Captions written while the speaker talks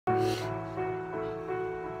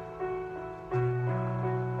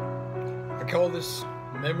call this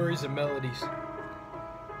Memories and Melodies.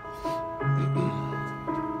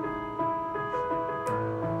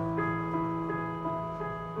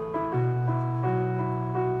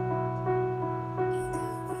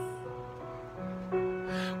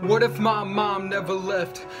 What if my mom never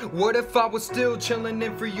left? What if I was still chilling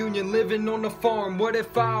in Reunion, living on the farm? What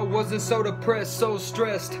if I wasn't so depressed, so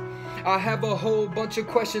stressed? I have a whole bunch of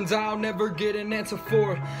questions I'll never get an answer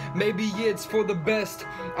for. Maybe it's for the best.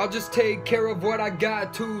 I'll just take care of what I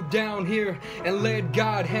got to down here and let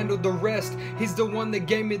God handle the rest. He's the one that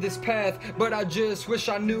gave me this path, but I just wish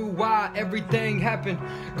I knew why everything happened.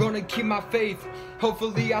 Gonna keep my faith.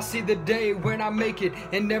 Hopefully I see the day when I make it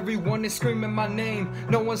and everyone is screaming my name.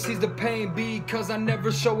 No one sees the pain because I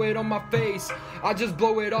never show it on my face. I just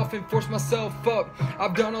blow it off and force myself up.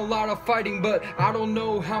 I've done a lot of fighting, but I don't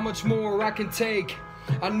know how much more I can take.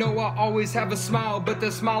 I know I always have a smile, but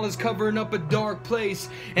that smile is covering up a dark place,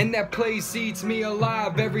 and that place eats me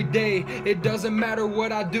alive every day. It doesn't matter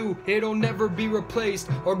what I do, it'll never be replaced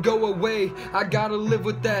or go away. I gotta live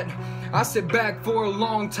with that. I sit back for a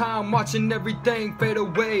long time watching everything fade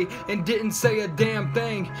away and didn't say a damn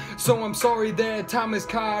thing. So I'm sorry that time has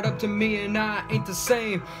caught up to me and I ain't the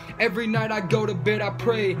same. Every night I go to bed I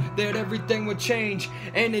pray that everything would change,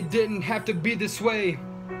 and it didn't have to be this way.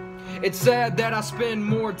 It's sad that I spend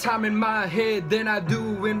more time in my head than I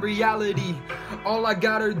do in reality. All I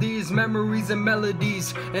got are these memories and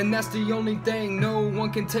melodies, and that's the only thing no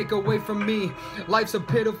one can take away from me. Life's a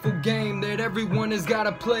pitiful game that everyone has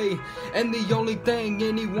gotta play, and the only thing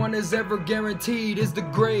anyone is ever guaranteed is the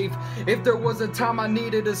grave. If there was a time I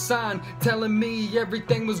needed a sign telling me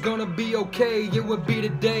everything was gonna be okay, it would be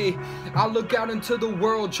today. I look out into the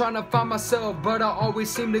world trying to find myself, but I always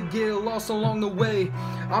seem to get lost along the way.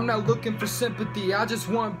 I'm not looking for sympathy, I just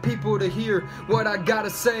want people to hear what I gotta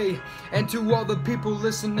say. And to all the people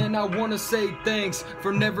listening, I wanna say thanks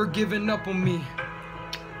for never giving up on me.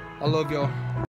 I love y'all.